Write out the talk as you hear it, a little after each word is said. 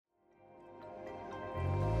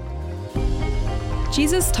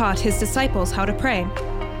Jesus taught his disciples how to pray.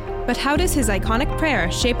 But how does his iconic prayer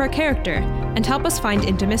shape our character and help us find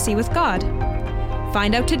intimacy with God?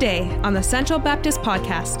 Find out today on the Central Baptist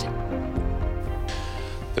Podcast.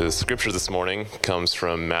 The scripture this morning comes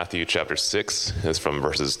from Matthew chapter 6. It's from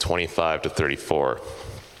verses 25 to 34.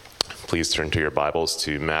 Please turn to your Bibles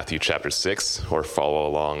to Matthew chapter 6 or follow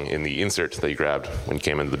along in the insert that you grabbed when you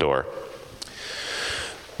came in the door.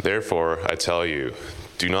 Therefore, I tell you,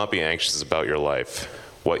 do not be anxious about your life,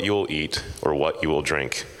 what you will eat or what you will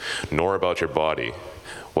drink, nor about your body,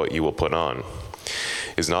 what you will put on.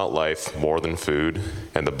 Is not life more than food,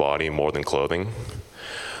 and the body more than clothing?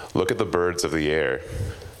 Look at the birds of the air.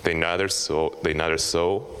 They neither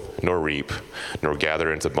sow nor reap, nor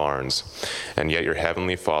gather into barns, and yet your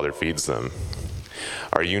heavenly Father feeds them.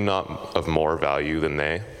 Are you not of more value than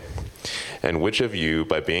they? And which of you,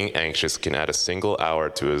 by being anxious, can add a single hour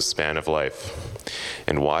to his span of life?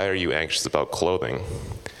 And why are you anxious about clothing?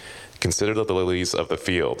 Consider the lilies of the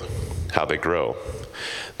field, how they grow.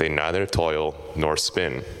 They neither toil nor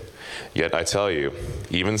spin. Yet I tell you,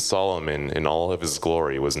 even Solomon in all of his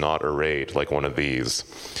glory was not arrayed like one of these.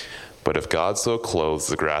 But if God so clothes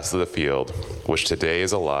the grass of the field, which today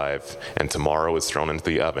is alive and tomorrow is thrown into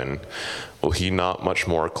the oven, will he not much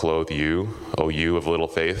more clothe you, O you of little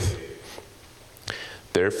faith?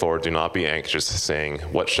 Therefore do not be anxious, saying,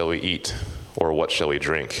 what shall we eat? Or what shall we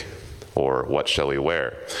drink? Or what shall we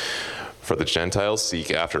wear? For the Gentiles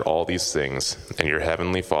seek after all these things, and your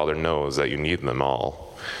heavenly Father knows that you need them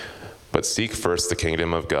all. But seek first the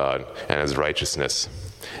kingdom of God and his righteousness,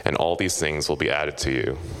 and all these things will be added to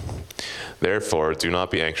you. Therefore, do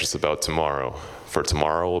not be anxious about tomorrow, for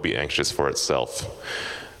tomorrow will be anxious for itself.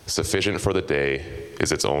 Sufficient for the day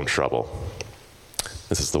is its own trouble.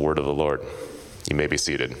 This is the word of the Lord. You may be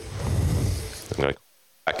seated. I'm going to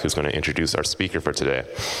back who's going to introduce our speaker for today.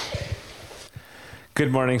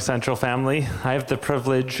 Good morning, Central family. I have the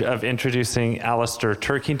privilege of introducing Alistair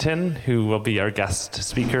Turkington, who will be our guest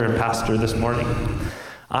speaker and pastor this morning.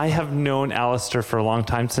 I have known Alistair for a long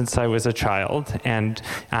time, since I was a child, and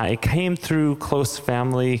it came through close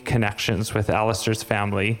family connections with Alistair's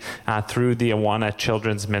family through the Awana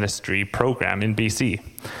Children's Ministry program in BC.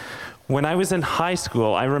 When I was in high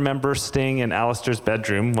school, I remember staying in Alistair's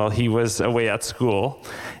bedroom while he was away at school,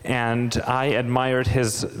 and I admired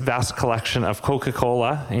his vast collection of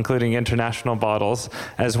Coca-Cola, including international bottles,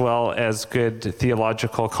 as well as good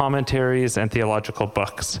theological commentaries and theological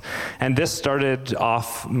books. And this started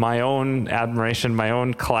off my own admiration, my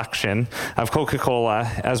own collection of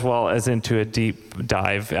Coca-Cola, as well as into a deep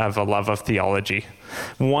dive of a love of theology.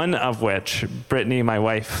 One of which Brittany, my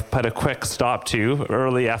wife, put a quick stop to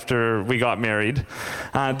early after we got married.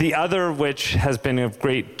 The other which has been of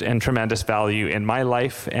great and tremendous value in my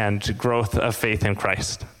life and growth of faith in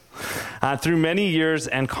Christ. Through many years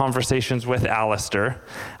and conversations with Alistair,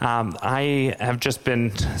 I have just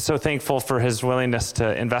been so thankful for his willingness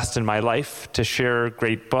to invest in my life, to share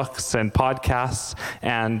great books and podcasts,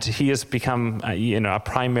 and he has become, a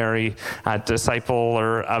primary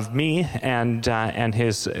discipler of me, and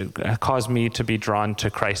has caused me to be drawn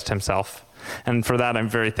to Christ himself. And for that, I'm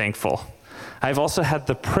very thankful. I've also had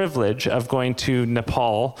the privilege of going to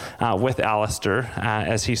Nepal with Alistair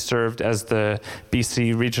as he served as the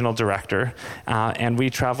BC Regional Director. And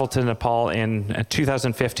we traveled to Nepal in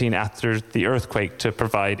 2015 after the earthquake to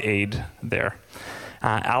provide aid there.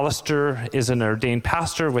 Alistair is an ordained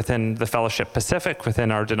pastor within the Fellowship Pacific, within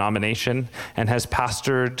our denomination, and has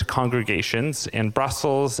pastored congregations in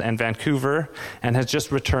Brussels and Vancouver, and has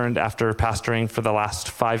just returned after pastoring for the last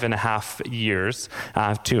 5.5 years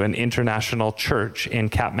to an international church in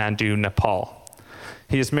Kathmandu, Nepal.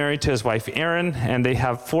 He is married to his wife, Erin, and they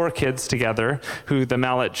have 4 kids together, who the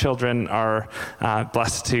Mallet children are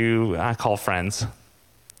blessed to call friends.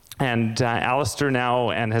 And Alistair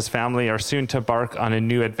now and his family are soon to embark on a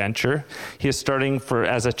new adventure. He is starting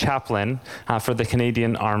as a chaplain for the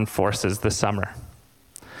Canadian Armed Forces this summer.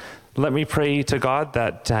 Let me pray to God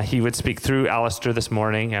that he would speak through Alistair this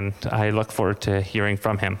morning, and I look forward to hearing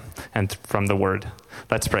from him and from the word.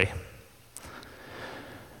 Let's pray.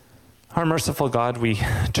 Our merciful God, we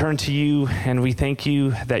turn to you and we thank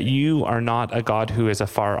you that you are not a God who is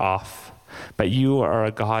afar off, but you are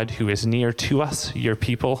a God who is near to us, your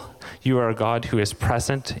people, You are a God who is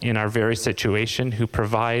present in our very situation, who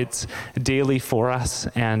provides daily for us,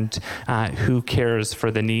 and who cares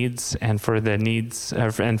for the needs and for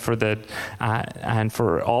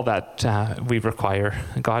all that we require.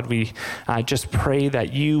 God, we just pray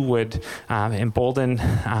that you would embolden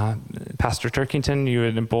Pastor Turkington, you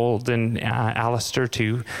would embolden Alistair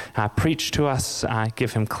to preach to us,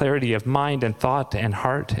 give him clarity of mind and thought and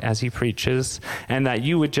heart as he preaches, and that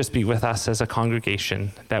you would just be with us as a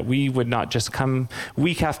congregation, that we would not just come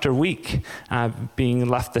week after week being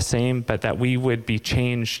left the same, but that we would be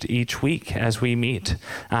changed each week as we meet,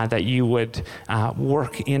 that you would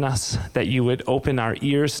work in us, that you would open our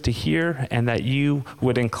ears to hear, and that you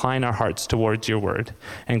would incline our hearts towards your word.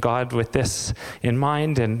 And God, with this in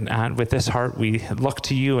mind and with this heart, we look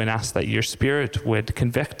to you and ask that your Spirit would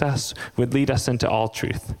convict us, would lead us into all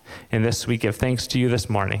truth. In this we give thanks to you this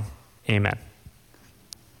morning. Amen.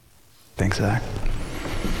 Thanks, Zach.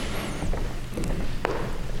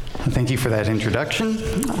 Thank you for that introduction.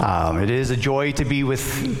 It is a joy to be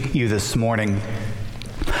with you this morning.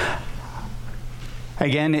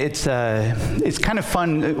 Again, it's kind of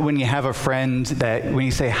fun when you have a friend that when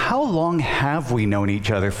you say, how long have we known each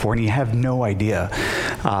other for? And you have no idea.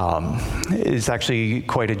 It's actually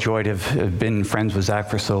quite a joy to have been friends with Zach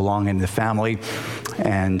for so long in the family.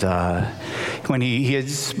 And when he had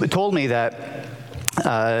told me that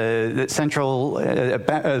Central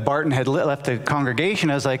Barton had left the congregation,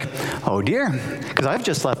 I was like, oh dear, because I've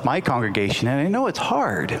just left my congregation, and I know it's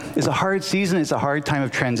hard. It's a hard season. It's a hard time of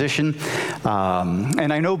transition.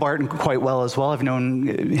 And I know Barton quite well as well. I've known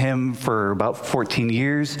him for about 14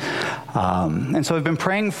 years. And so I've been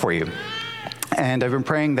praying for you. And I've been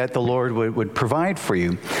praying that the Lord would provide for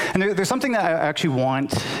you. And there's something that I actually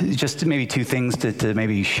want, just maybe two things to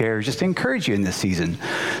maybe share, just to encourage you in this season.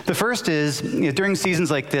 The first is, during seasons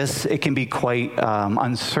like this, it can be quite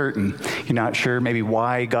uncertain. You're not sure maybe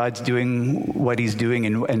why God's doing what he's doing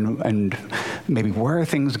and maybe where are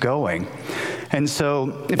things going. And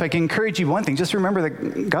so if I can encourage you one thing, just remember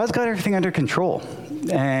that God's got everything under control.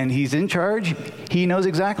 And he's in charge. He knows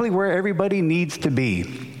exactly where everybody needs to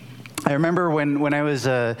be. I remember when I was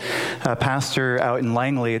a pastor out in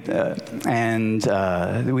Langley, and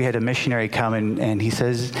we had a missionary come, and he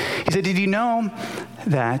said, did you know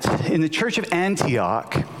that in the church of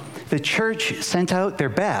Antioch, the church sent out their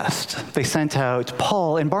best? They sent out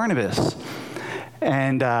Paul and Barnabas.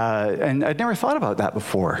 And I'd never thought about that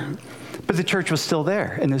before. But the church was still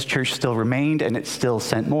there, and this church still remained, and it still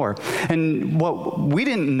sent more. And what we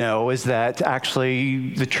didn't know is that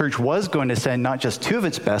actually the church was going to send not just 2 of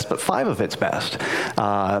its best, but 5 of its best.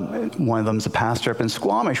 One of them's a pastor up in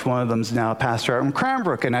Squamish. One of them's now a pastor out in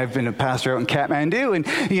Cranbrook, and I've been a pastor out in Kathmandu. And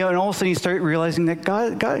and all of a sudden you start realizing that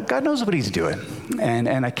God knows what he's doing.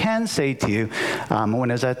 And I can say to you,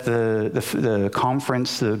 when I was at the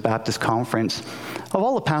conference, the Baptist conference, of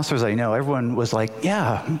all the pastors I know, everyone was like,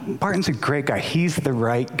 yeah, Barton's a great guy. He's the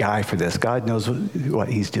right guy for this. God knows what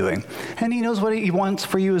he's doing. And he knows what he wants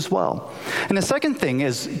for you as well. And the second thing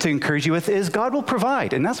is to encourage you with is God will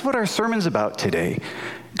provide. And that's what our sermon's about today.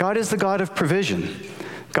 God is the God of provision.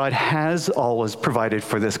 God has always provided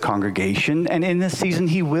for this congregation. And in this season,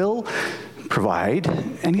 he will provide.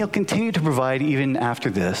 And he'll continue to provide even after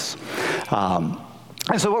this. And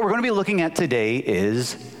so what we're going to be looking at today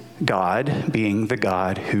is God being the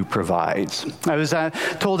God who provides. I was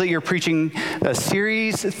told that you're preaching a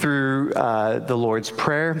series through the Lord's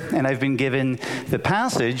Prayer, and I've been given the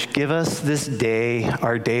passage, give us this day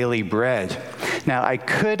our daily bread. Now, I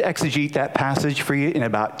could exegete that passage for you in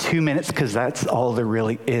about 2 minutes because that's all there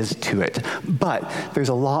really is to it. But there's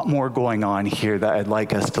a lot more going on here that I'd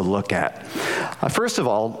like us to look at. First of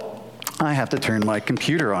all, I have to turn my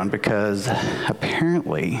computer on because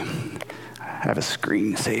apparently I have a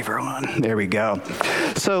screensaver on. There we go.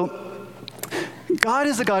 So, God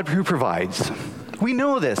is the God who provides. We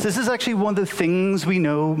know this. This is actually one of the things we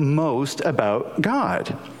know most about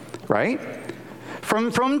God, right?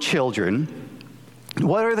 From children,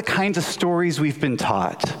 what are the kinds of stories we've been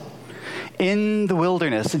taught? In the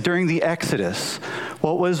wilderness, during the Exodus,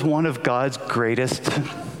 what was one of God's greatest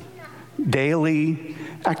daily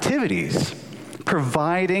activities?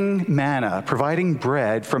 Providing manna, providing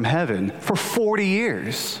bread from heaven for 40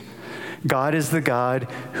 years. God is the God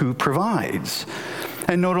who provides.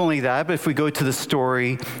 And not only that, but if we go to the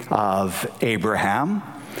story of Abraham,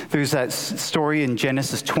 there's that story in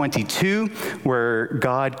Genesis 22 where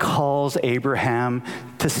God calls Abraham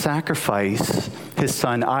to sacrifice his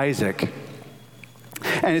son Isaac.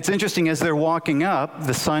 And it's interesting, as they're walking up,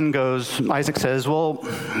 the son goes, Isaac says, well,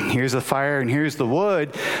 here's the fire and here's the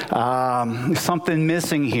wood. Something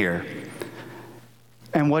missing here.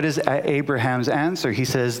 And what is Abraham's answer? He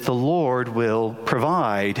says, the Lord will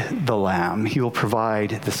provide the lamb. He will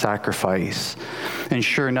provide the sacrifice. And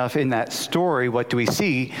sure enough, in that story, what do we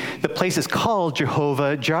see? The place is called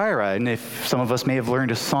Jehovah Jireh. And if some of us may have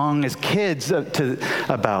learned a song as kids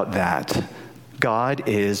about that, God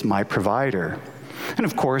is my provider. And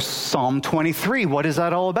of course, Psalm 23, what is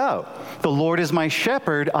that all about? The Lord is my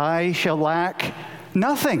shepherd, I shall lack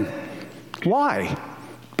nothing. Why?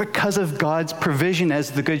 Because of God's provision as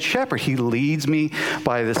the good shepherd. He leads me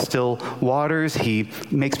by the still waters. He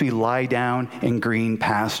makes me lie down in green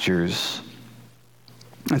pastures.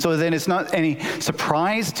 And so then it's not any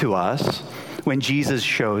surprise to us when Jesus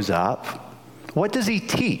shows up. What does he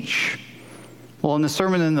teach? Well, in the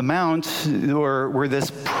Sermon on the Mount, where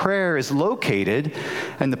this prayer is located,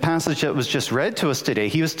 and the passage that was just read to us today,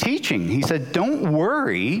 he was teaching. He said, don't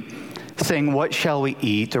worry, saying, what shall we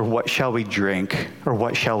eat, or what shall we drink, or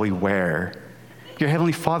what shall we wear? Your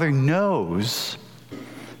Heavenly Father knows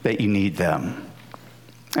that you need them.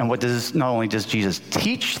 And not only does Jesus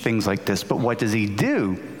teach things like this, but what does he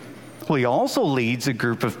do? Well, he also leads a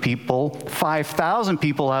group of people, 5,000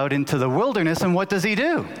 people, out into the wilderness, and what does he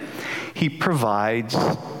do? He provides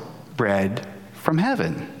bread from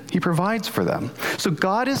heaven. He provides for them. So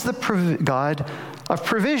God is the God of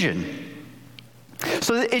provision.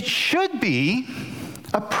 So it should be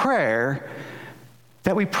a prayer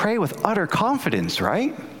that we pray with utter confidence,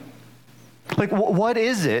 right? Like, what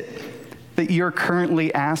is it that you're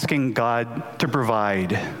currently asking God to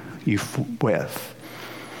provide you with?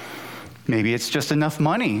 Maybe it's just enough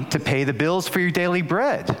money to pay the bills for your daily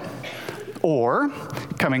bread. Or,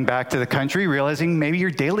 coming back to the country, realizing maybe your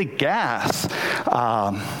daily gas.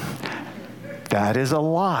 That is a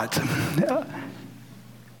lot.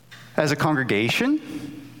 As a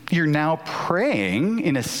congregation, you're now praying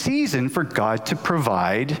in a season for God to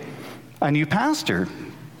provide a new pastor.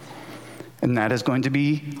 And that is going to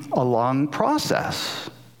be a long process.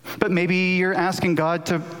 But maybe you're asking God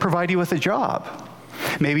to provide you with a job.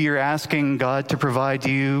 Maybe you're asking God to provide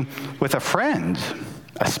you with a friend,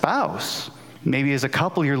 a spouse. Maybe as a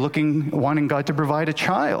couple, you're wanting God to provide a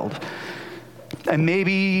child. And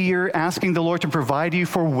maybe you're asking the Lord to provide you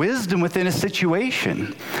for wisdom within a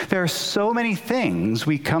situation. There are so many things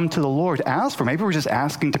we come to the Lord to ask for. Maybe we're just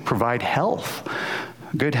asking to provide health,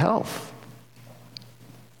 good health.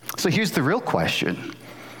 So here's the real question.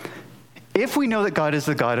 If we know that God is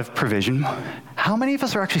the God of provision, how many of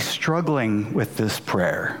us are actually struggling with this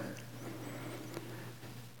prayer?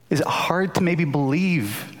 Is it hard to maybe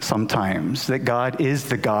believe sometimes that God is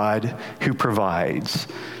the God who provides?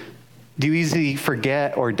 Do you easily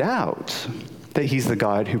forget or doubt that he's the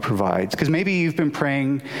God who provides? Because maybe you've been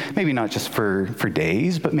praying, maybe not just for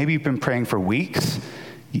days, but maybe you've been praying for weeks,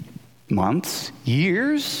 months,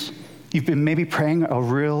 years. You've been maybe praying a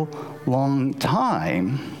real long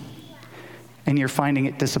time, and you're finding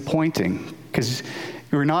it disappointing because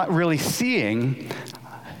you're not really seeing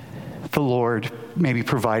the Lord maybe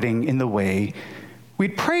providing in the way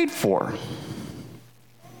we'd prayed for.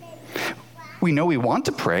 We know we want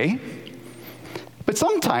to pray, but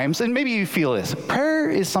sometimes, and maybe you feel this, prayer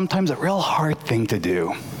is sometimes a real hard thing to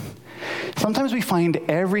do. Sometimes we find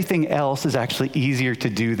everything else is actually easier to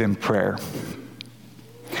do than prayer.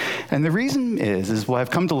 And the reason is what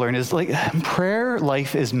I've come to learn is, like, prayer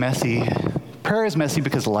life is messy. Prayer is messy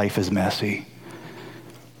because life is messy.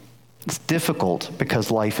 It's difficult because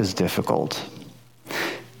life is difficult.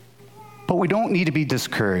 But we don't need to be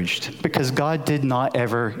discouraged because God did not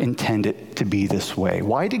ever intend it to be this way.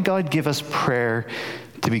 Why did God give us prayer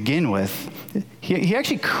to begin with? He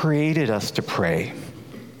actually created us to pray.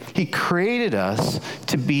 He created us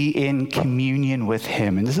to be in communion with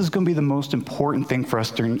him. And this is going to be the most important thing for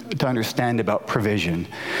us to understand about provision.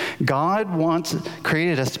 God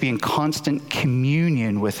created us to be in constant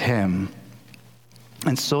communion with him.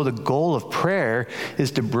 And so the goal of prayer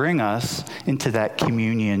is to bring us into that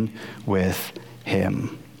communion with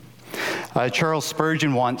him. Charles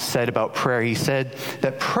Spurgeon once said about prayer, he said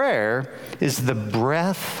that prayer is the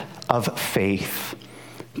breath of faith.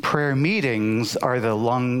 Prayer meetings are the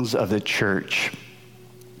lungs of the church.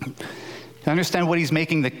 To understand what he's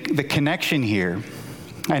making the connection here,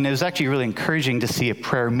 and it was actually really encouraging to see a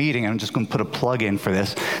prayer meeting. I'm just going to put a plug in for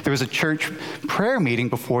this. There was a church prayer meeting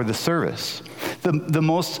before the service. The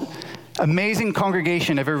most amazing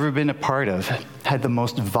congregation I've ever been a part of had the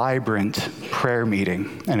most vibrant prayer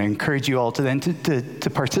meeting. And I encourage you all to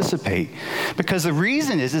participate. Because the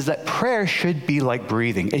reason is that prayer should be like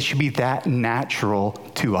breathing. It should be that natural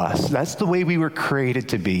to us. That's the way we were created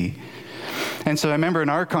to be. And so I remember in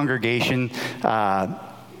our congregation,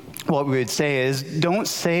 what we would say is, don't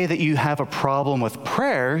say that you have a problem with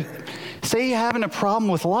prayer. Say you're having a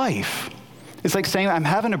problem with life. It's like saying, I'm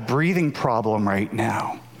having a breathing problem right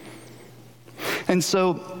now. And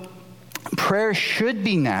so prayer should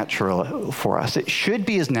be natural for us. It should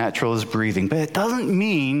be as natural as breathing, but it doesn't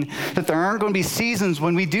mean that there aren't going to be seasons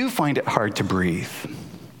when we do find it hard to breathe.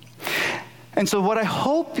 And so what I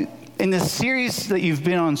hope in this series that you've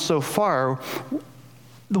been on so far,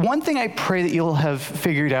 the one thing I pray that you'll have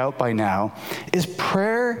figured out by now is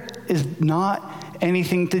prayer is not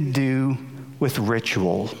anything to do with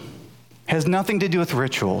ritual. It has nothing to do with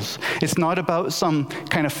rituals. It's not about some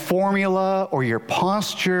kind of formula or your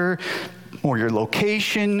posture or your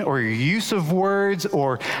location or your use of words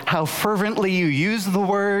or how fervently you use the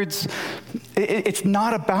words. It's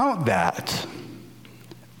not about that.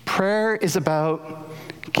 Prayer is about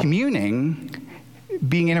communing,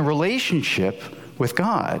 being in a relationship with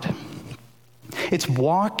God. It's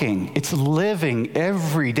walking, it's living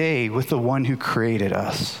every day with the one who created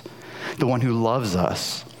us, the one who loves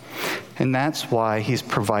us. And that's why he's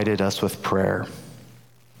provided us with prayer.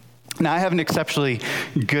 Now, I have an exceptionally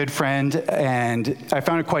good friend, and I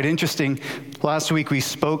found it quite interesting. Last week, we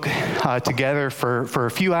spoke together for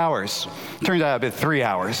a few hours. Turned out about 3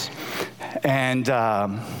 hours. And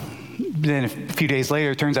then a few days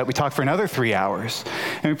later, it turns out we talked for another 3 hours.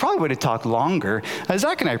 And we probably would have talked longer.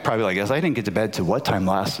 Zach and I probably like us. I didn't get to bed till what time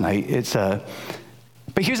last night?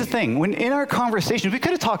 But here's the thing. When in our conversations, we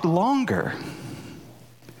could have talked longer.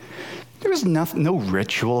 There was no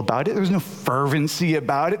ritual about it. There was no fervency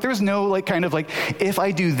about it. There was no if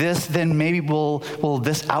I do this, then maybe will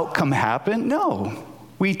this outcome happen? No.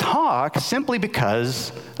 We talk simply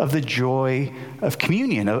because of the joy of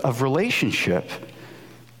communion, of relationship.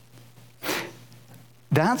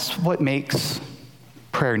 That's what makes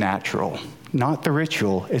prayer natural, not the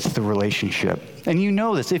ritual, it's the relationship. And you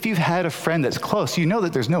know this. If you've had a friend that's close, you know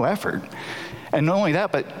that there's no effort. And not only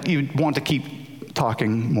that, but you want to keep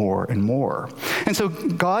talking more and more. And so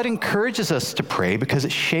God encourages us to pray because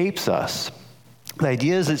it shapes us. The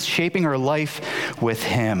idea is it's shaping our life with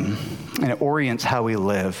him, and it orients how we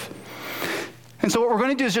live. And so what we're going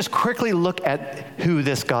to do is just quickly look at who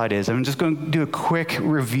this God is. I'm just going to do a quick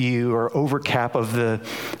review or overcap of the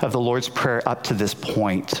Lord's Prayer up to this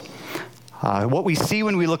point. What we see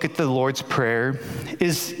when we look at the Lord's Prayer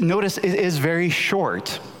is, notice, it is very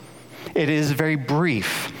short. It is very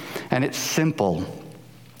brief, and it's simple.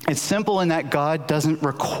 It's simple in that God doesn't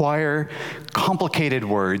require complicated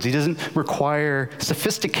words. He doesn't require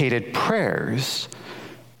sophisticated prayers.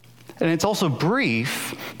 And it's also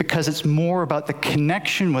brief because it's more about the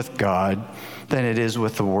connection with God than it is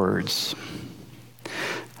with the words.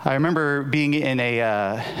 I remember being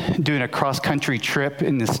doing a cross-country trip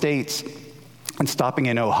in the States and stopping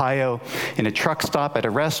in Ohio in a truck stop at a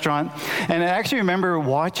restaurant. And I actually remember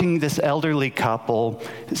watching this elderly couple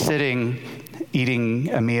sitting, eating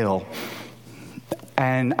a meal.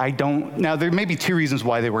 And now there may be two reasons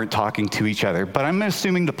why they weren't talking to each other, but I'm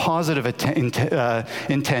assuming the positive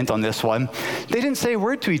intent on this one. They didn't say a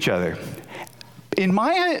word to each other. In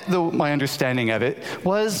my understanding of it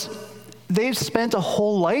was they've spent a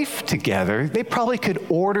whole life together. They probably could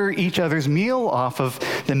order each other's meal off of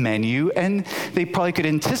the menu, and they probably could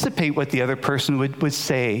anticipate what the other person would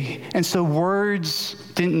say. And so words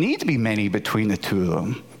didn't need to be many between the two of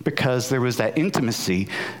them because there was that intimacy.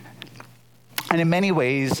 And in many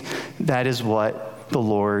ways, that is what the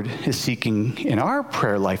Lord is seeking in our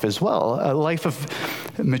prayer life as well, a life of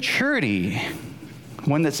maturity,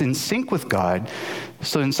 one that's in sync with God.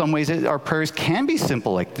 So in some ways, our prayers can be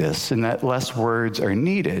simple like this, in that less words are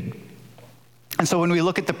needed. And so when we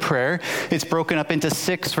look at the prayer, it's broken up into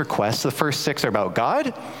 6 requests. The first 6 are about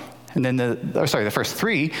God, and then the first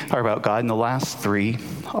 3 are about God, and the last 3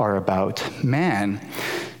 are about man.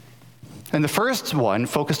 And the first one,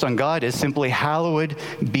 focused on God, is simply, hallowed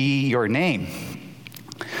be your name.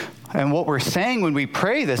 And what we're saying when we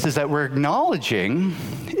pray this is that we're acknowledging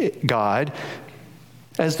God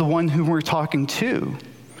as the one whom we're talking to.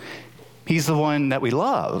 He's the one that we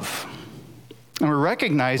love. And we're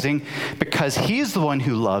recognizing because he's the one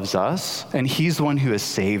who loves us and he's the one who has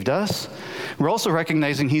saved us, we're also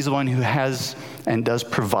recognizing he's the one who has and does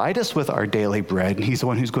provide us with our daily bread. And he's the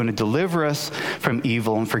one who's going to deliver us from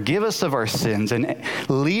evil and forgive us of our sins and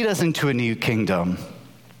lead us into a new kingdom.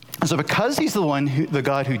 And so because he's the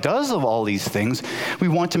God who does of all these things, we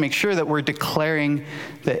want to make sure that we're declaring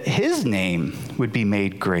that his name would be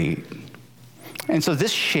made great. And so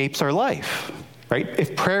this shapes our life, right?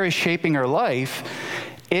 If prayer is shaping our life,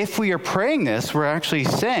 if we are praying this, we're actually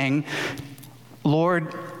saying,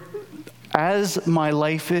 Lord, as my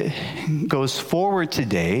life goes forward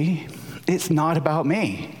today, it's not about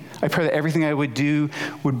me. I pray that everything I would do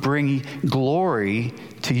would bring glory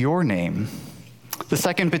to your name. The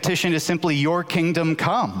second petition is simply, your kingdom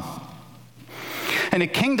come. And a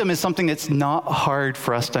kingdom is something that's not hard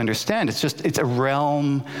for us to understand. It's a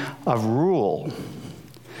realm of rule.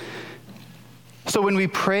 So when we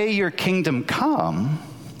pray, your kingdom come,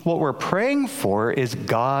 what we're praying for is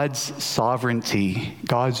God's sovereignty,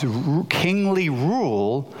 God's kingly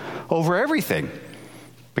rule over everything.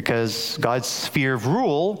 Because God's sphere of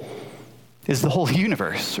rule is the whole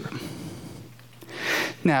universe.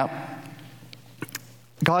 Now,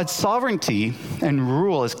 God's sovereignty and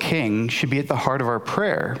rule as king should be at the heart of our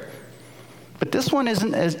prayer. But this one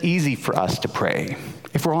isn't as easy for us to pray,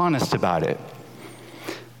 if we're honest about it.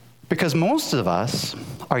 Because most of us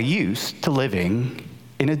are used to living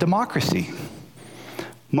in a democracy.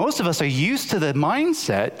 Most of us are used to the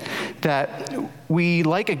mindset that we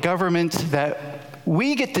like a government that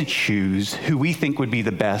we get to choose who we think would be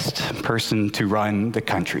the best person to run the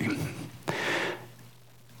country.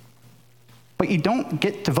 But you don't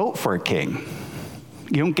get to vote for a king.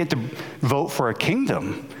 You don't get to vote for a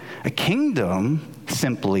kingdom. A kingdom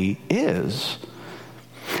simply is.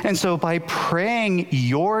 And so by praying,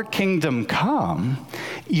 your kingdom come,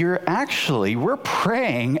 we're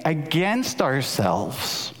praying against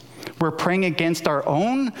ourselves. We're praying against our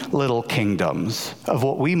own little kingdoms of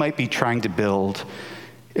what we might be trying to build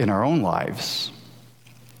in our own lives.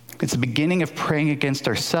 It's the beginning of praying against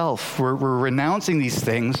ourselves. We're renouncing these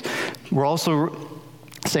things. We're also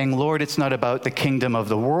saying, Lord, it's not about the kingdom of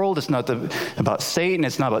the world. It's not about Satan.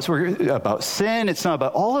 It's not about sin. It's not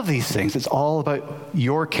about all of these things. It's all about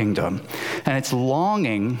your kingdom. And it's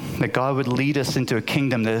longing that God would lead us into a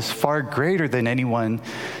kingdom that is far greater than anyone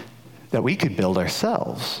that we could build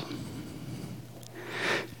ourselves.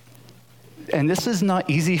 And this is not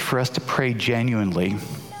easy for us to pray genuinely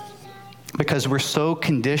because we're so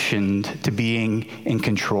conditioned to being in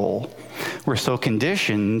control. We're so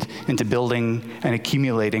conditioned into building and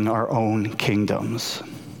accumulating our own kingdoms.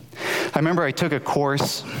 I remember I took a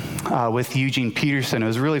course with Eugene Peterson. I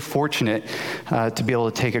was really fortunate to be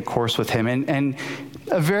able to take a course with him. And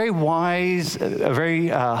a very wise, a very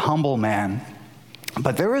humble man.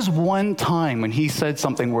 But there was one time when he said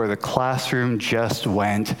something where the classroom just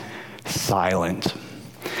went silent.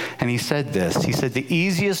 And he said this. He said, the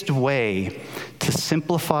easiest way to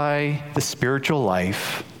simplify the spiritual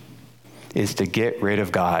life is to get rid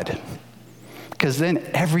of God. Because then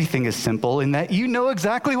everything is simple in that you know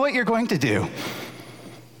exactly what you're going to do.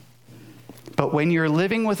 But when you're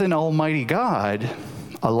living with an almighty God,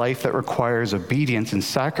 a life that requires obedience and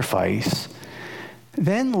sacrifice,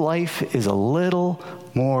 then life is a little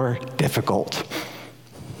more difficult.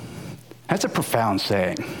 That's a profound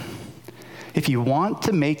saying. If you want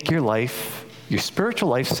to make your life, your spiritual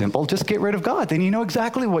life simple, just get rid of God. Then you know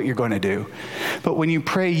exactly what you're going to do. But when you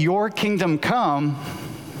pray, your kingdom come,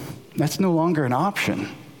 that's no longer an option.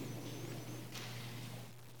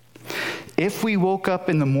 If we woke up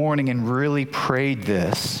in the morning and really prayed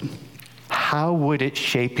this, how would it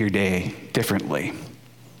shape your day differently?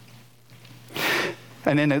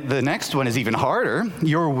 And then the next one is even harder.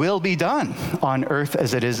 Your will be done on earth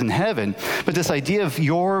as it is in heaven. But this idea of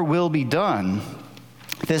your will be done,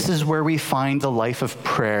 this is where we find the life of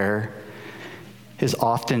prayer is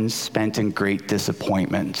often spent in great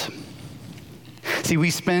disappointment. See, we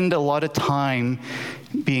spend a lot of time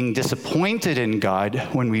being disappointed in God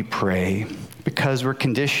when we pray because we're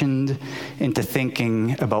conditioned into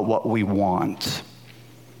thinking about what we want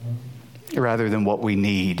rather than what we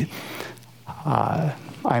need.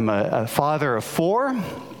 I'm a father of 4.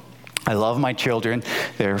 I love my children.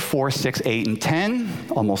 They're 4, 6, 8, and 10,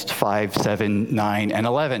 almost 5, 7, 9, and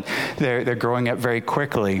 11. They're growing up very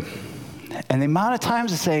quickly. And the amount of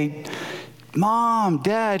times I say, Mom,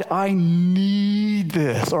 Dad, I need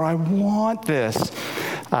this, or I want this.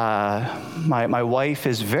 My wife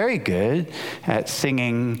is very good at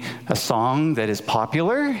singing a song that is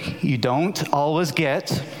popular. You don't always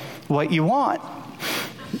get what you want.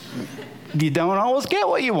 You don't always get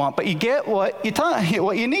what you want, but you get what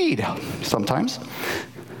you need sometimes.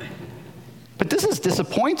 But this is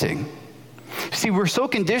disappointing. See, we're so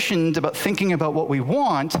conditioned about thinking about what we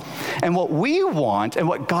want and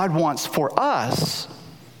what God wants for us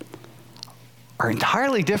are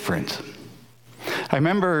entirely different. I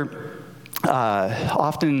remember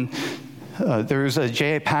often there's a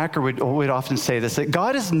J.I. Packer would often say this, that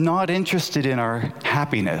God is not interested in our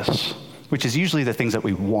happiness, which is usually the things that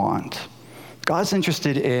we want. God's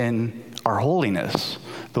interested in our holiness.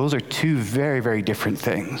 Those are two very, very different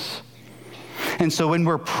things. And so when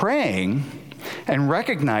we're praying and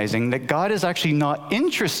recognizing that God is actually not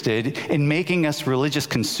interested in making us religious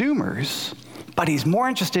consumers, but he's more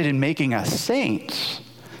interested in making us saints,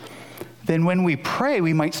 then when we pray,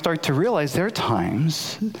 we might start to realize there are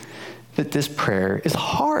times that this prayer is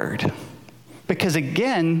hard. Because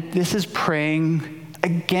again, this is praying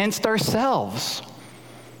against ourselves.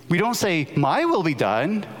 We don't say, my will be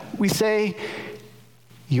done. We say,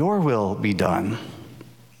 your will be done.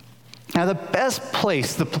 Now, the best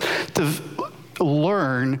place to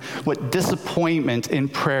learn what disappointment in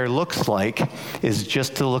prayer looks like is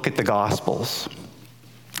just to look at the Gospels.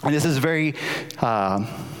 And this is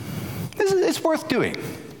it's worth doing.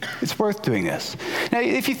 It's worth doing this. Now,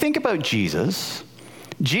 if you think about Jesus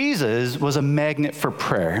was a magnet for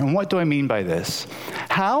prayer. And what do I mean by this?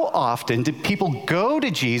 How often did people go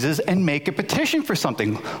to Jesus and make a petition for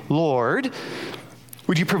something? Lord,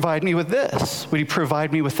 would you provide me with this? Would you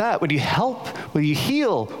provide me with that? Would you help? Will you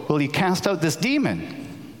heal? Will you cast out this demon?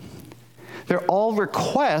 They're all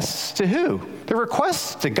requests to who? They're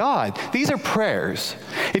requests to God. These are prayers.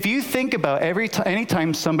 If you think about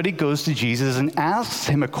anytime somebody goes to Jesus and asks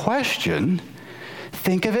him a question,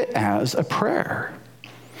 think of it as a prayer.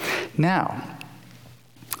 Now,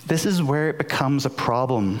 this is where it becomes a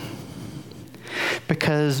problem.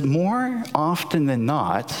 Because more often than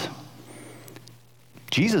not,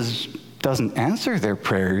 Jesus doesn't answer their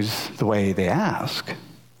prayers the way they ask.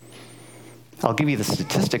 I'll give you the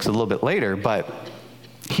statistics a little bit later, but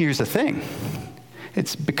here's the thing.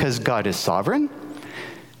 It's because God is sovereign.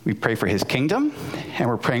 We pray for his kingdom, and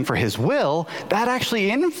we're praying for his will. That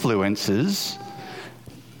actually influences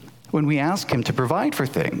when we ask him to provide for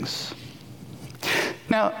things.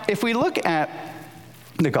 Now, if we look at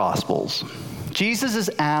the Gospels, Jesus is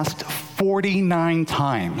asked 49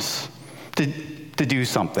 times to do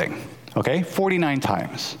something, okay? 49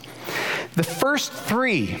 times. The first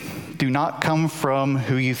 3 do not come from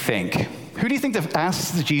who you think. Who do you think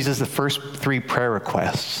asks Jesus the first 3 prayer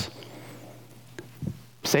requests?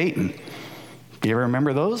 Satan. Do you ever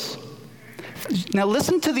remember those? Now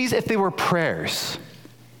listen to these if they were prayers.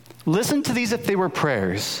 Listen to these if they were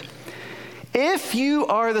prayers. If you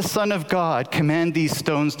are the Son of God, command these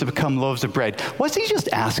stones to become loaves of bread. What's he just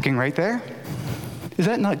asking right there? Does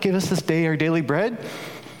that not give us this day our daily bread?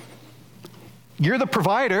 You're the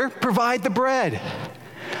provider, provide the bread.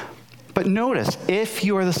 But notice, if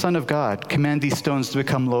you are the Son of God, command these stones to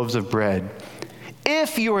become loaves of bread.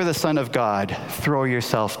 If you are the Son of God, throw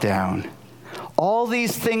yourself down. All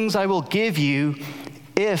these things I will give you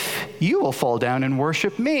if you will fall down and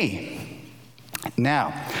worship me.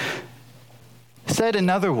 Now, said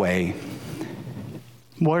another way,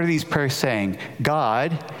 what are these prayers saying?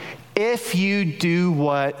 God, if you do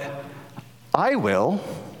what I will,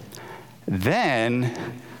 then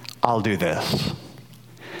I'll do this.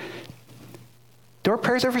 Do our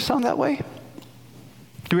prayers ever sound that way?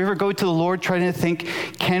 Do we ever go to the Lord trying to think,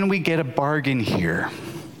 can we get a bargain here?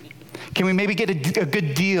 Can we maybe get a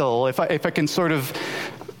good deal if I can sort of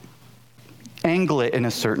angle it in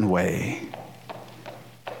a certain way?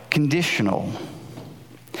 Conditional.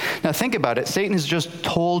 Now think about it. Satan has just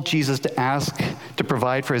told Jesus to ask to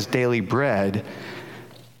provide for his daily bread.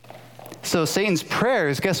 So Satan's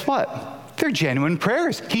prayers, guess what? They're genuine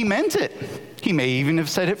prayers. He meant it. He may even have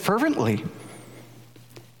said it fervently.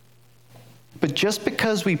 But just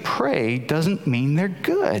because we pray doesn't mean they're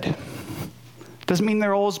good. Doesn't mean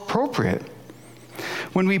they're always appropriate.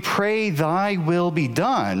 When we pray, thy will be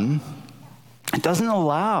done, it doesn't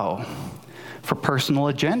allow for personal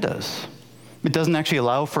agendas. It doesn't actually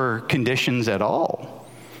allow for conditions at all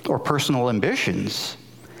or personal ambitions.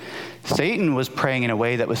 Satan was praying in a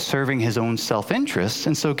way that was serving his own self-interest.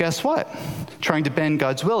 And so guess what? Trying to bend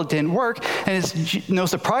God's will, it didn't work. And it's no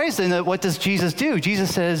surprise then that what does Jesus do?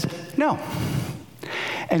 Jesus says, no.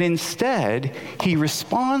 And instead, he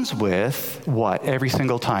responds with what every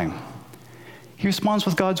single time? He responds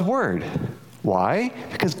with God's word. Why?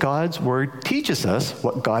 Because God's word teaches us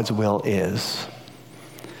what God's will is.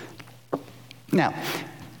 Now,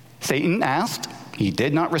 Satan asked, he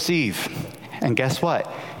did not receive. And guess what?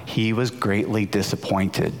 He was greatly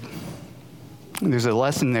disappointed. There's a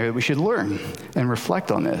lesson there that we should learn and reflect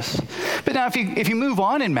on this. But now if you move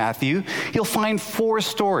on in Matthew, you'll find 4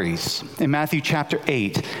 stories in Matthew chapter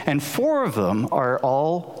 8. And 4 of them are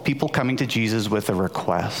all people coming to Jesus with a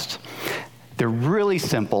request. They're really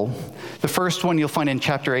simple. The first one you'll find in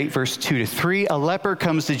chapter 8, verse 2-3. A leper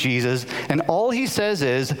comes to Jesus, and all he says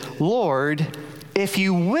is, Lord, if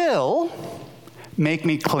you will, make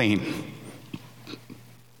me clean.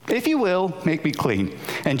 If you will, make me clean.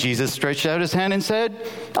 And Jesus stretched out his hand and said,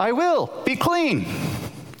 I will, be clean.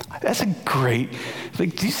 That's a great, do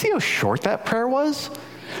you see how short that prayer was?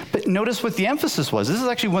 But notice what the emphasis was. This is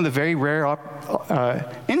actually one of the very rare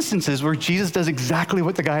instances where Jesus does exactly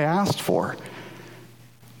what the guy asked for.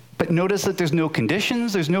 But notice that there's no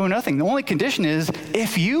conditions, there's no nothing. The only condition is,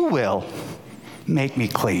 if you will, make me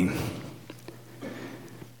clean.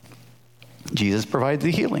 Jesus provides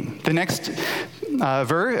the healing. The next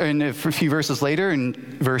verse, and a few verses later, in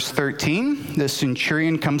verse 13, the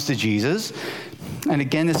centurion comes to Jesus. And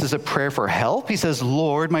again, this is a prayer for help. He says,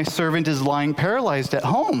 Lord, my servant is lying paralyzed at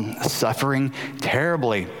home, suffering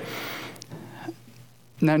terribly.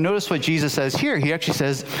 Now, notice what Jesus says here. He actually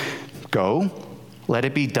says, go, let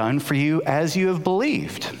it be done for you as you have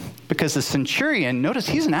believed. Because the centurion, notice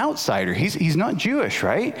he's an outsider. He's not Jewish,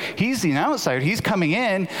 right? He's an outsider. He's coming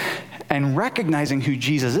in and recognizing who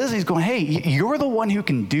Jesus is. He's going, hey, you're the one who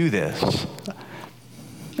can do this.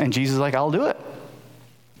 And Jesus is like, I'll do it.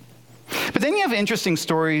 But then you have interesting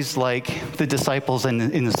stories like the disciples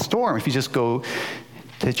in the storm. If you just go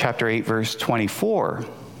to chapter 8, verse 24,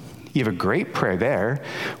 you have a great prayer there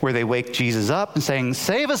where they wake Jesus up and saying,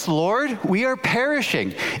 save us, Lord, we are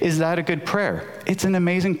perishing. Is that a good prayer? It's an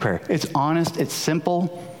amazing prayer. It's honest, it's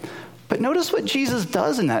simple. But notice what Jesus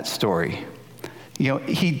does in that story.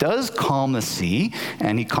 He does calm the sea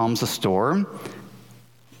and he calms the storm,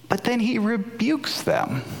 but then he rebukes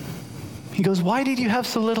them. He goes, why did you have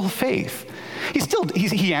so little faith?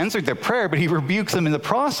 He answered their prayer, but he rebukes them in the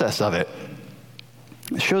process of it.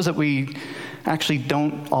 It shows that we actually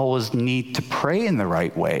don't always need to pray in the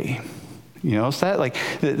right way. So that, like,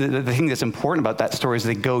 the thing that's important about that story is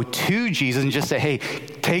they go to Jesus and just say, hey,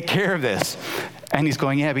 take care of this. And he's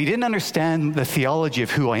going, yeah, but you didn't understand the theology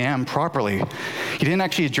of who I am properly. You didn't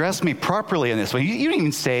actually address me properly in this way. You didn't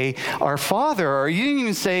even say, our Father, or you didn't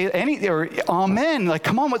even say or Amen. Like,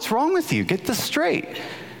 come on, what's wrong with you? Get this straight.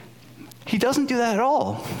 He doesn't do that at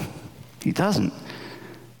all. He doesn't.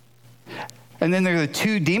 And then there are the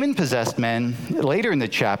two demon-possessed men later in the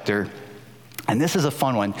chapter, and this is a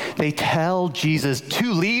fun one. They tell Jesus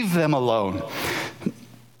to leave them alone.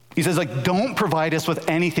 He says, don't provide us with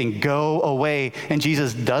anything. Go away. And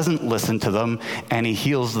Jesus doesn't listen to them, and he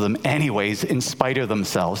heals them anyways, in spite of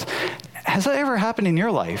themselves. Has that ever happened in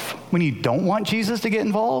your life when you don't want Jesus to get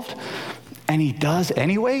involved, and he does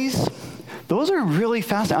anyways? Those are really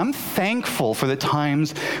fascinating. I'm thankful for the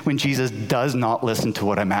times when Jesus does not listen to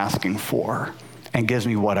what I'm asking for and gives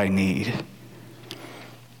me what I need.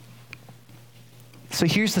 So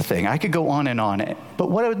here's the thing. I could go on and on, but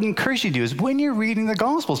what I would encourage you to do is when you're reading the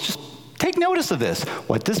Gospels, just take notice of this.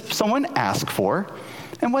 What does someone ask for,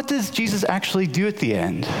 and what does Jesus actually do at the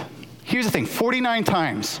end? Here's the thing, 49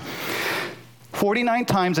 times. 49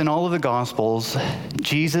 times in all of the Gospels,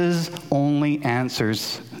 Jesus only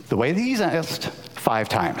answers the way that he's asked 5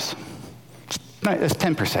 times. That's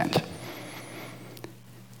 10%.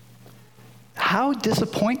 How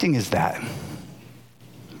disappointing is that?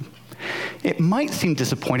 It might seem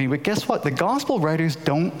disappointing, but guess what? The gospel writers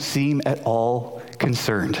don't seem at all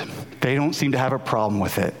concerned. They don't seem to have a problem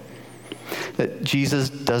with it. That Jesus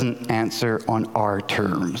doesn't answer on our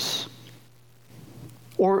terms.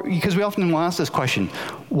 Or because we often will ask this question,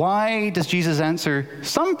 why does Jesus answer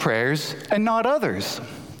some prayers and not others?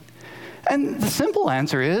 And the simple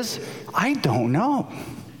answer is, I don't know.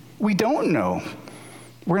 We don't know.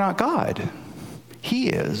 We're not God. He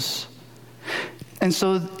is. And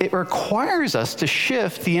so it requires us to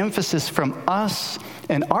shift the emphasis from us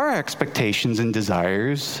and our expectations and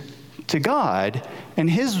desires to God and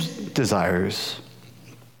his desires.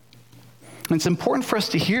 And it's important for us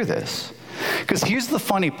to hear this, because here's the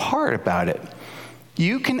funny part about it.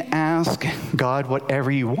 You can ask God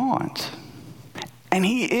whatever you want, and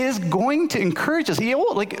he is going to encourage us.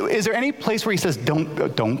 Is there any place where he says,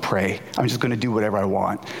 don't pray, I'm just going to do whatever I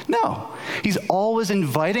want? No. He's always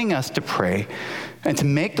inviting us to pray and to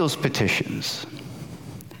make those petitions.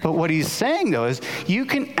 But what he's saying, though, is you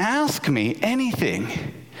can ask me anything,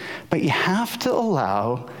 but you have to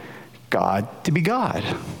allow God to be God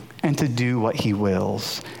and to do what he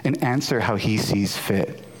wills and answer how he sees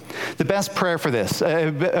fit. The best prayer for this,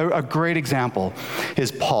 a great example,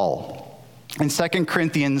 is Paul. In 2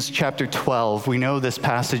 Corinthians chapter 12, we know this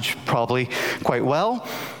passage probably quite well.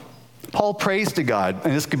 Paul prays to God,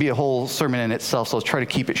 and this could be a whole sermon in itself, so I'll try to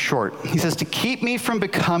keep it short. He says, to keep me from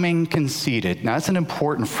becoming conceited. Now, that's an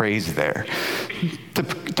important phrase there.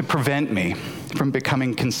 To prevent me from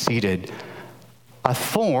becoming conceited. A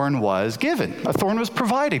thorn was given. A thorn was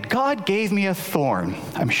provided. God gave me a thorn.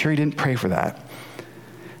 I'm sure he didn't pray for that.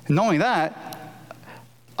 And not only that,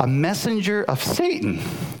 a messenger of Satan.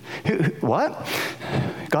 What?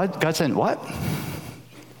 God sent what?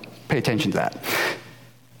 Pay attention to that.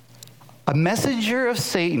 A messenger of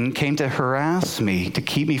Satan came to harass me, to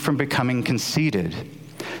keep me from becoming conceited.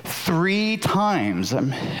 3 times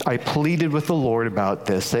I pleaded with the Lord about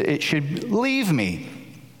this, that it should leave me.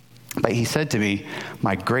 But he said to me,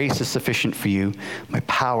 my grace is sufficient for you. My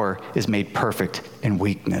power is made perfect in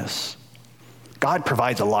weakness. God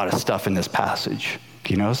provides a lot of stuff in this passage.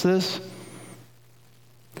 Do you notice this?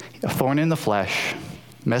 A thorn in the flesh,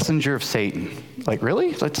 messenger of Satan. Like,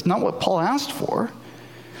 really? That's not what Paul asked for.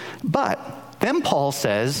 But then Paul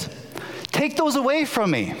says, take those away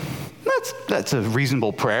from me. That's a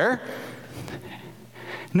reasonable prayer.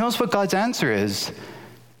 Notice what God's answer is,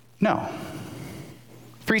 no.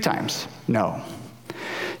 3 times, no.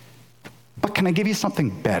 But can I give you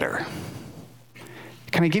something better?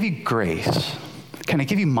 Can I give you grace? Can I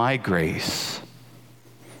give you my grace?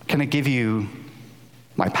 Can I give you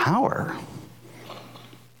my power?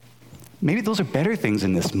 Maybe those are better things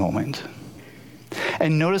in this moment.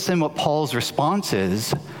 And notice then what Paul's response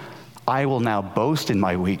is, I will now boast in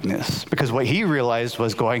my weakness. Because what he realized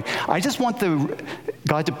was going, I just want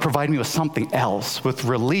God to provide me with something else, with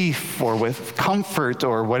relief or with comfort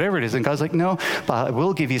or whatever it is. And God's like, no, but I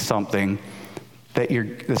will give you something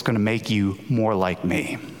that's going to make you more like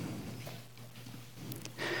me.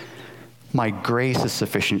 My grace is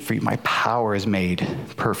sufficient for you. My power is made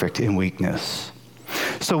perfect in weakness.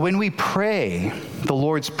 So when we pray the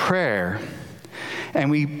Lord's Prayer, and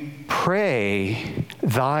we pray,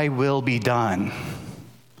 thy will be done,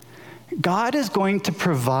 God is going to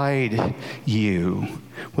provide you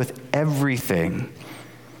with everything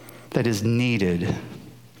that is needed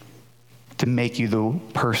to make you the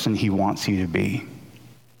person he wants you to be.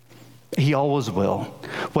 He always will.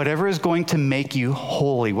 Whatever is going to make you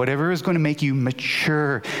holy, whatever is going to make you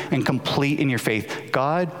mature and complete in your faith,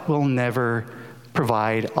 God will never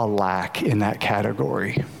provide a lack in that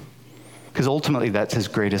category. Because ultimately, that's his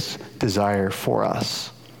greatest desire for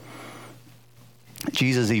us.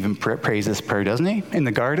 Jesus even prays this prayer, doesn't he? In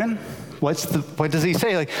the garden? What does he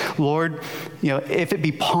say? Like, Lord, if it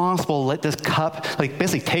be possible, let this cup,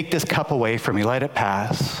 basically take this cup away from me, let it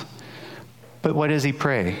pass. But what does he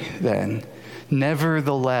pray then?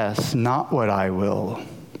 Nevertheless, not what I will,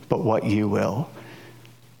 but what you will.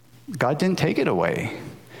 God didn't take it away.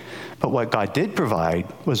 But what God did provide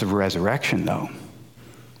was a resurrection, though.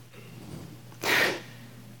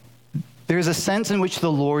 There's a sense in which the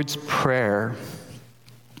Lord's Prayer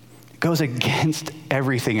goes against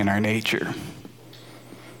everything in our nature.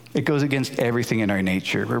 It goes against everything in our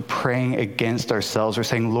nature. We're praying against ourselves. We're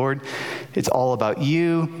saying, Lord, it's all about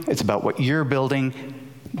you. It's about what you're building.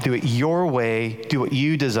 Do it your way. Do what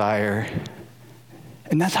you desire.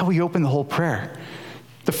 And that's how we open the whole prayer.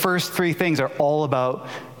 The first 3 things are all about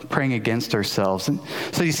praying against ourselves. And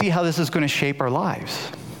so you see how this is going to shape our lives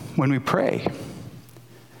when we pray.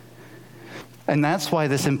 And that's why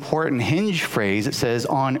this important hinge phrase, it says,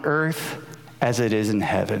 on earth as it is in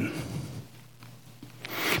heaven.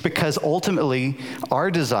 Because ultimately, our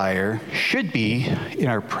desire should be, in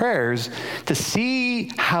our prayers, to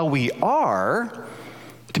see how we are,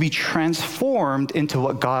 to be transformed into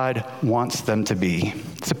what God wants them to be.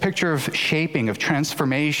 It's a picture of shaping, of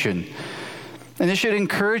transformation. And this should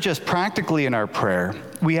encourage us practically in our prayer.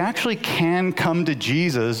 We actually can come to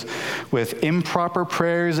Jesus with improper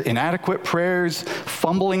prayers, inadequate prayers,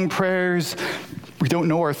 fumbling prayers. We don't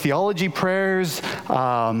know our theology prayers.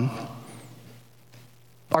 Our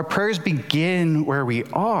prayers begin where we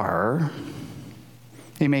are.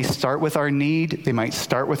 They may start with our need. They might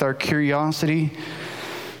start with our curiosity.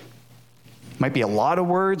 Might be a lot of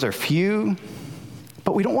words or few,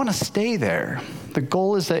 but we don't want to stay there. The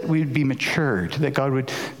goal is that we'd be matured, that God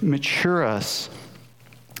would mature us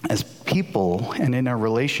as people and in our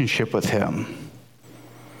relationship with him.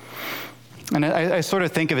 And I sort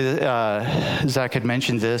of think of it, Zach had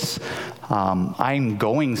mentioned this, I'm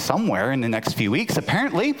going somewhere in the next few weeks,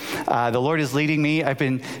 apparently. The Lord is leading me.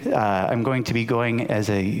 I'm going to be going as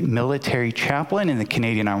a military chaplain in the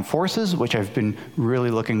Canadian Armed Forces, which I've been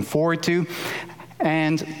really looking forward to.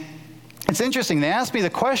 And it's interesting, they asked me the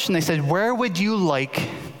question, they said, where would you like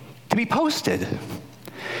to be posted?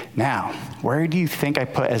 Now, where do you think I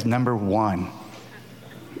put as number 1?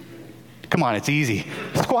 Come on, it's easy.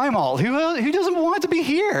 Esquimalt. Who doesn't want to be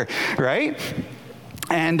here, right?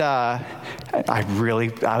 And I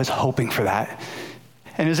was hoping for that.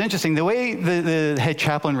 And it was interesting, the way the head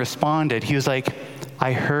chaplain responded, he was like,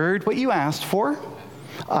 I heard what you asked for.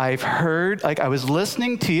 I've heard, I was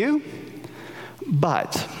listening to you,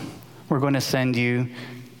 but we're going to send you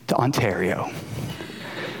to Ontario.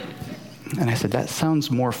 And I said, that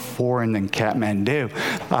sounds more foreign than Kathmandu.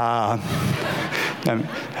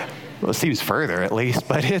 Well, it seems further at least,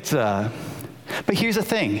 but but here's the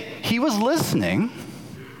thing. He was listening,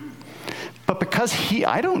 but because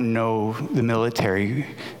I don't know the military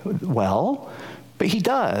well, but he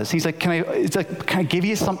does. He's like, can I give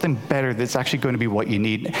you something better that's actually going to be what you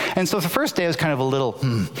need? And so the first day I was kind of a little,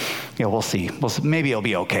 we'll see. Maybe it'll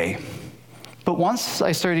be okay. But once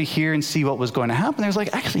I started to hear and see what was going to happen, I was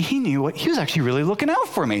like, actually, he was actually really looking out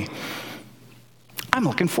for me. I'm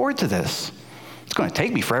looking forward to this. It's going to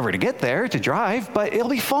take me forever to get there, to drive, but it'll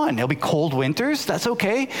be fun. It'll be cold winters. That's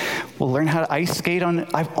okay. We'll learn how to ice skate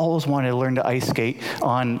I've always wanted to learn to ice skate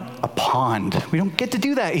on a pond. We don't get to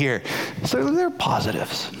do that here. So there are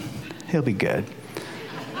positives. It'll be good.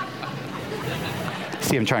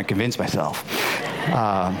 See, I'm trying to convince myself.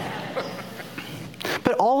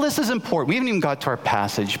 But all this is important. We haven't even got to our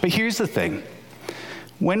passage, but here's the thing.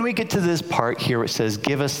 When we get to this part here where it says,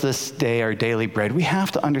 give us this day our daily bread, we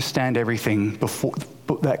have to understand everything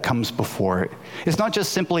that comes before it. It's not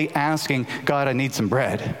just simply asking, God, I need some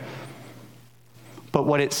bread. But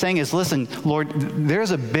what it's saying is, listen, Lord,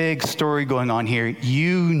 there's a big story going on here.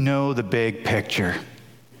 You know the big picture.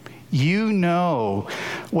 You know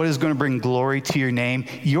what is going to bring glory to your name.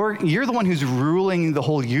 You're the one who's ruling the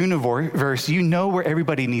whole universe. You know where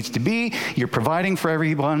everybody needs to be. You're providing for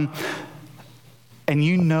everyone. And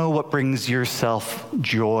you know what brings yourself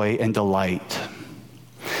joy and delight.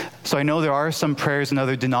 So I know there are some prayers in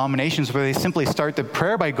other denominations where they simply start the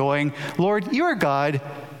prayer by going, Lord, you are God,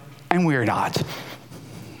 and we are not.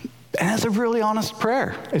 And that's a really honest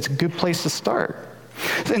prayer. It's a good place to start.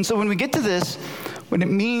 And so when we get to this, when it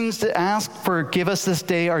means to ask for, give us this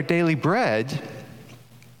day our daily bread,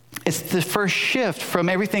 it's the first shift from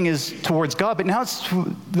everything is towards God, but now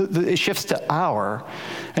it shifts to our.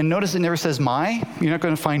 And notice it never says my. You're not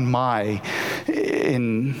going to find my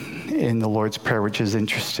in the Lord's Prayer, which is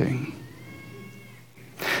interesting.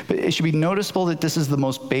 But it should be noticeable that this is the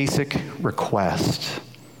most basic request.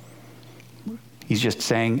 He's just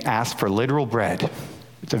saying, ask for literal bread.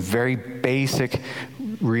 It's a very basic,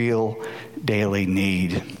 real, daily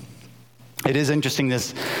need. It is interesting,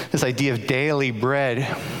 this idea of daily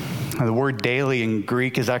bread. The word daily in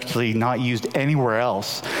Greek is actually not used anywhere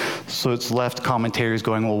else. So it's left commentators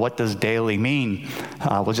going, well, what does daily mean?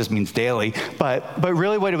 Well, it just means daily. But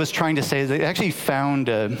really what it was trying to say is they actually found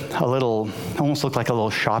a little, almost looked like a little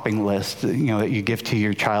shopping list, that you give to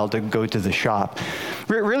your child to go to the shop.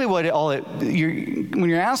 Really when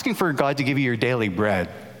you're asking for God to give you your daily bread,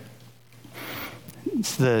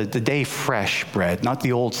 it's the day fresh bread, not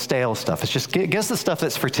the old stale stuff. It's just, guess the stuff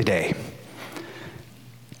that's for today.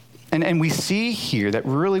 And we see here that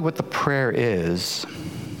really what the prayer is,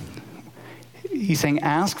 he's saying,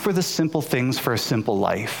 ask for the simple things for a simple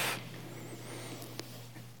life.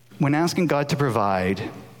 When asking God to provide,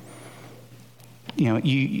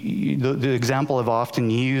 the example I've often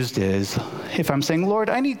used is, if I'm saying, Lord,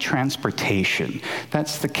 I need transportation,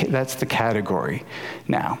 that's the category.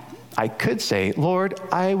 Now, I could say, Lord,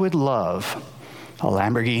 I would love a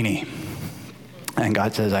Lamborghini. And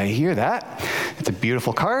God says, I hear that. It's a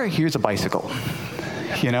beautiful car. Here's a bicycle.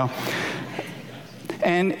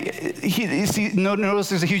 And notice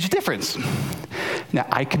there's a huge difference. Now,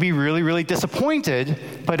 I could be really, really disappointed,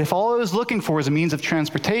 but if all I was looking for is a means of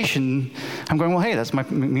transportation, I'm going, well, hey, that's my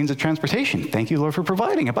means of transportation. Thank you, Lord, for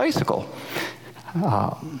providing a bicycle.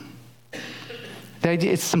 The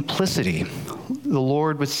idea is simplicity. The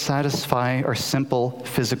Lord would satisfy our simple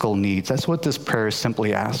physical needs. That's what this prayer is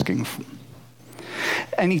simply asking for.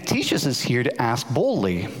 And he teaches us here to ask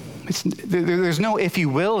boldly. There's no if you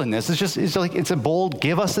will in this. It's a bold,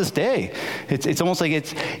 give us this day. It's almost like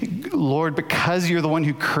it's, Lord, because you're the one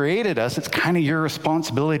who created us, it's kind of your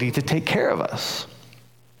responsibility to take care of us.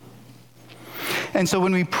 And so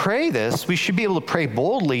when we pray this, we should be able to pray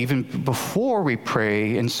boldly even before we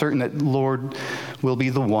pray and certain that Lord will be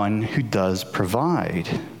the one who does provide.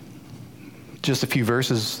 Just 3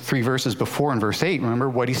 verses before in verse 8, remember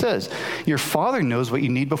what he says. Your Father knows what you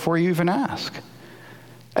need before you even ask.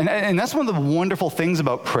 And that's one of the wonderful things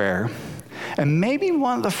about prayer. And maybe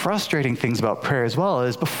one of the frustrating things about prayer as well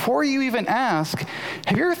is before you even ask,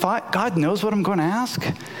 have you ever thought, God knows what I'm going to ask?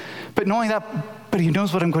 But not only that, but he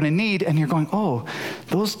knows what I'm going to need. And you're going, oh,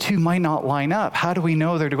 those two might not line up. How do we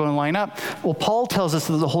know they're going to line up? Well, Paul tells us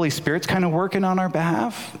that the Holy Spirit's kind of working on our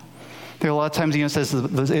behalf. There are a lot of times, it says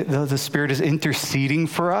the Spirit is interceding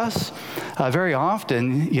for us. Very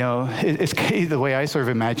often, it's the way I sort of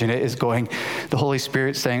imagine it is going, the Holy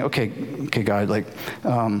Spirit saying, okay, God,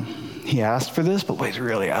 he asked for this, but what he's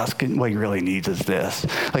really asking, what he really needs is this.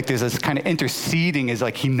 Like there's this kind of interceding is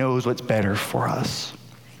like he knows what's better for us.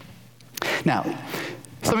 Now,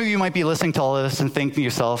 Some of you might be listening to all of this and thinking to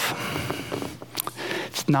yourself,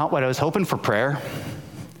 it's not what I was hoping for prayer.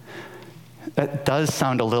 That does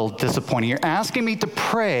sound a little disappointing. You're asking me to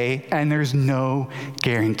pray, and there's no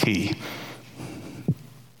guarantee.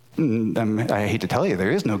 I hate to tell you,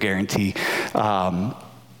 there is no guarantee. But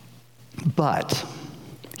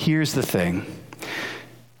here's the thing.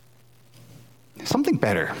 Something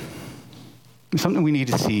better. Something we need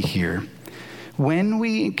to see here. When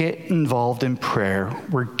we get involved in prayer,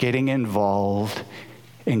 we're getting involved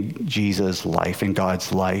in Jesus' life, in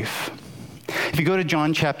God's life. If you go to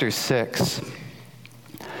John chapter 6,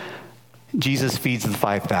 Jesus feeds the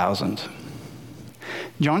 5,000.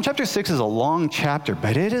 John chapter 6 is a long chapter,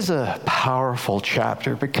 but it is a powerful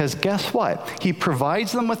chapter because guess what? He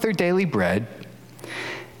provides them with their daily bread.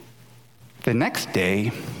 The next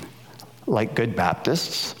day, like good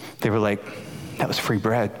Baptists, they were like, that was free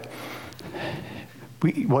bread.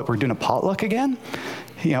 We're doing a potluck again?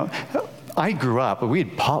 You know, I grew up, we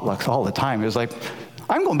had potlucks all the time. It was like,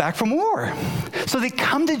 I'm going back for more. So they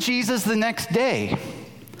come to Jesus the next day.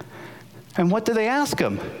 And what do they ask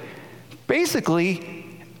him? Basically,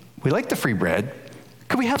 we like the free bread.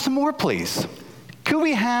 Could we have some more, please? Could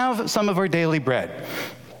we have some of our daily bread?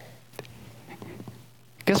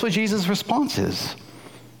 Guess what Jesus' response is?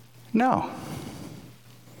 No.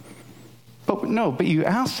 But you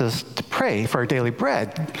asked us to pray for our daily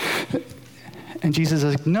bread. And Jesus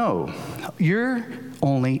says, no, you're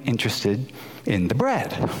only interested in the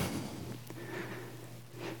bread.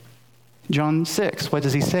 John 6, what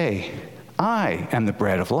does he say? I am the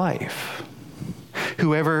bread of life.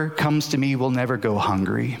 Whoever comes to me will never go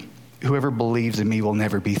hungry. Whoever believes in me will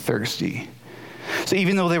never be thirsty. So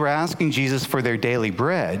even though they were asking Jesus for their daily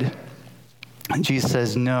bread, Jesus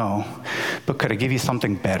says, no, but could I give you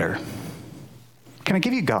something better? Can I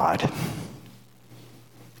give you God?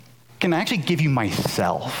 Can I actually give you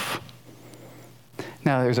myself?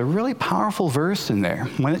 Now, there's a really powerful verse in there.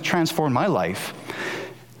 When it transformed my life,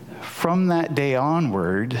 from that day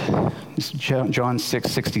onward, John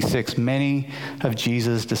 6:66, many of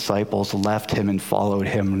Jesus' disciples left him and followed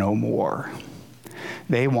him no more.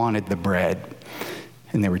 They wanted the bread,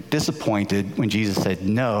 and they were disappointed when Jesus said,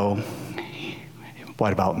 no,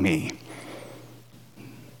 what about me?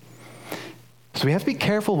 So we have to be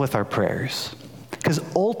careful with our prayers, because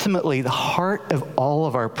ultimately the heart of all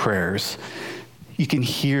of our prayers,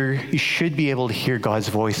 you should be able to hear God's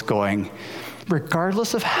voice going,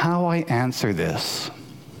 regardless of how I answer this,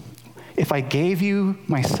 if I gave you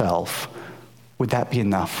myself, would that be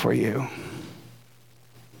enough for you?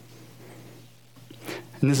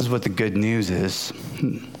 And this is what the good news is,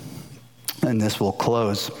 and this will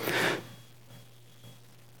close.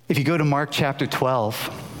 If you go to Mark chapter 12,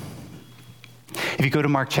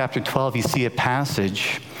 you see a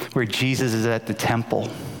passage where Jesus is at the temple.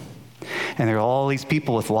 And there are all these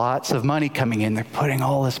people with lots of money coming in. They're putting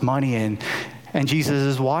all this money in. And Jesus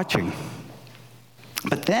is watching.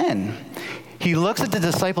 But then he looks at the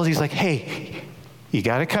disciples. He's like, hey, you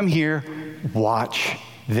got to come here. Watch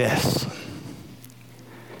this.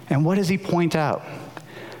 And what does he point out?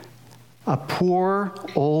 A poor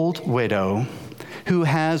old widow who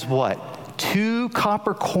has what? 2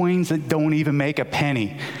 copper coins that don't even make a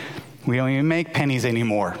penny. We don't even make pennies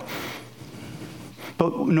anymore.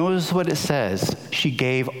 But notice what it says. She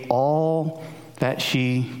gave all that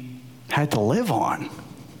she had to live on.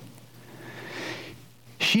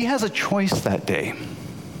 She has a choice that day.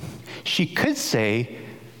 She could say,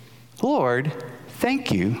 Lord,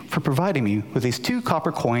 thank you for providing me with these 2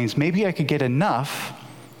 copper coins. Maybe I could get enough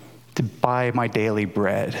to buy my daily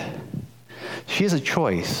bread. She has a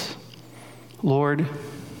choice. Lord,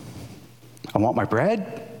 I want my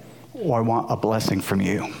bread, or I want a blessing from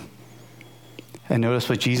you. And notice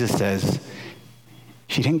what Jesus says.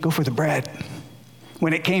 She didn't go for the bread.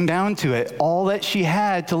 When it came down to it, all that she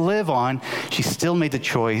had to live on, she still made the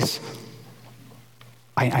choice.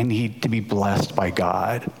 I need to be blessed by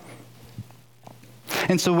God.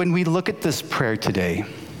 And so when we look at this prayer today,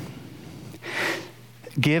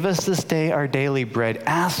 give us this day our daily bread,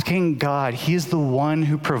 asking God, he is the one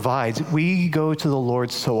who provides. We go to the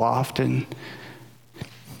Lord so often.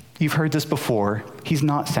 You've heard this before. He's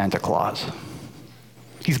not Santa Claus.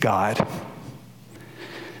 He's God.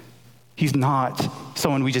 He's not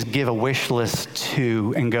someone we just give a wish list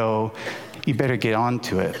to and go, you better get on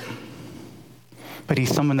to it. But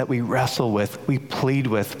he's someone that we wrestle with, we plead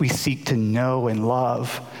with, we seek to know and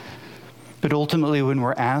love. But ultimately, when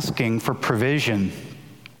we're asking for provision,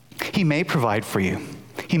 he may provide for you.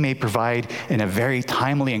 He may provide in a very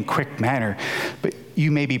timely and quick manner, but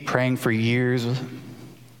you may be praying for years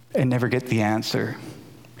and never get the answer.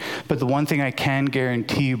 But the one thing I can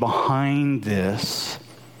guarantee you behind this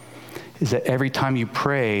is that every time you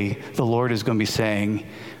pray, the Lord is going to be saying,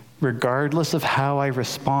 regardless of how I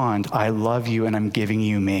respond, I love you and I'm giving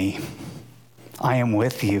you me. I am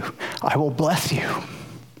with you. I will bless you.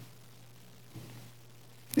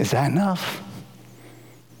 Is that enough?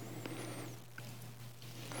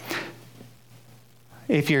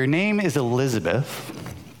 If your name is Elizabeth,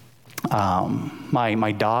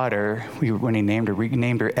 my daughter, when we named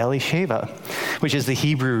her Elisheva, which is the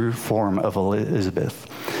Hebrew form of Elizabeth.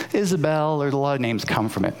 Isabel, or a lot of names come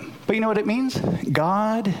from it. But you know what it means?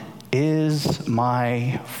 God is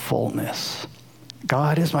my fullness.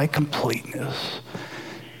 God is my completeness.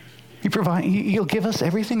 He'll give us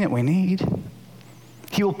everything that we need.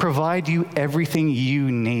 He will provide you everything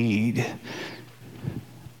you need.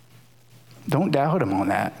 Don't doubt him on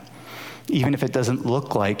that. Even if it doesn't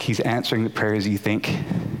look like he's answering the prayers you think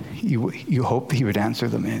you hope that he would answer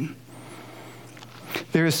them in.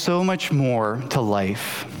 There is so much more to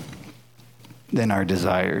life than our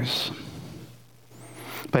desires.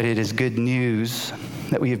 But it is good news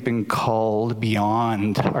that we have been called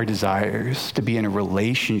beyond our desires to be in a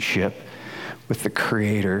relationship with the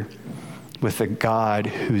Creator, with the God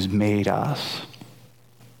who's made us.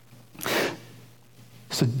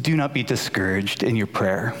 So do not be discouraged in your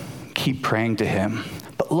prayer. Keep praying to him,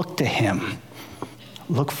 but look to him.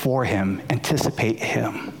 Look for him. Anticipate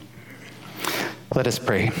him. Let us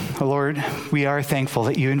pray. Lord, we are thankful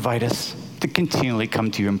that you invite us to continually come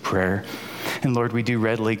to you in prayer. And Lord, we do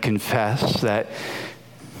readily confess that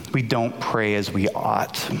we don't pray as we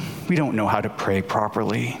ought. We don't know how to pray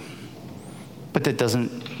properly. But that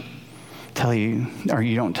doesn't tell you, or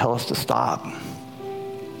you don't tell us to stop.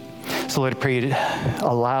 So Lord, I pray to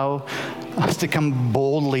allow us to come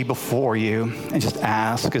boldly before you and just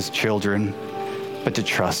ask as children, but to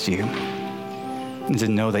trust you. And to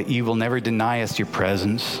know that you will never deny us your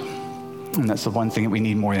presence. And that's the one thing that we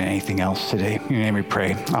need more than anything else today. In your name we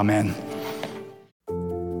pray. Amen.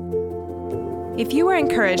 If you were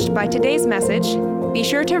encouraged by today's message, be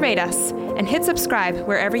sure to rate us and hit subscribe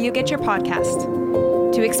wherever you get your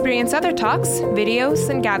podcast. To experience other talks, videos,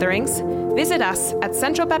 and gatherings, visit us at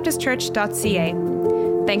centralbaptistchurch.ca.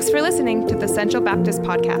 Thanks for listening to the Central Baptist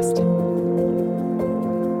Podcast.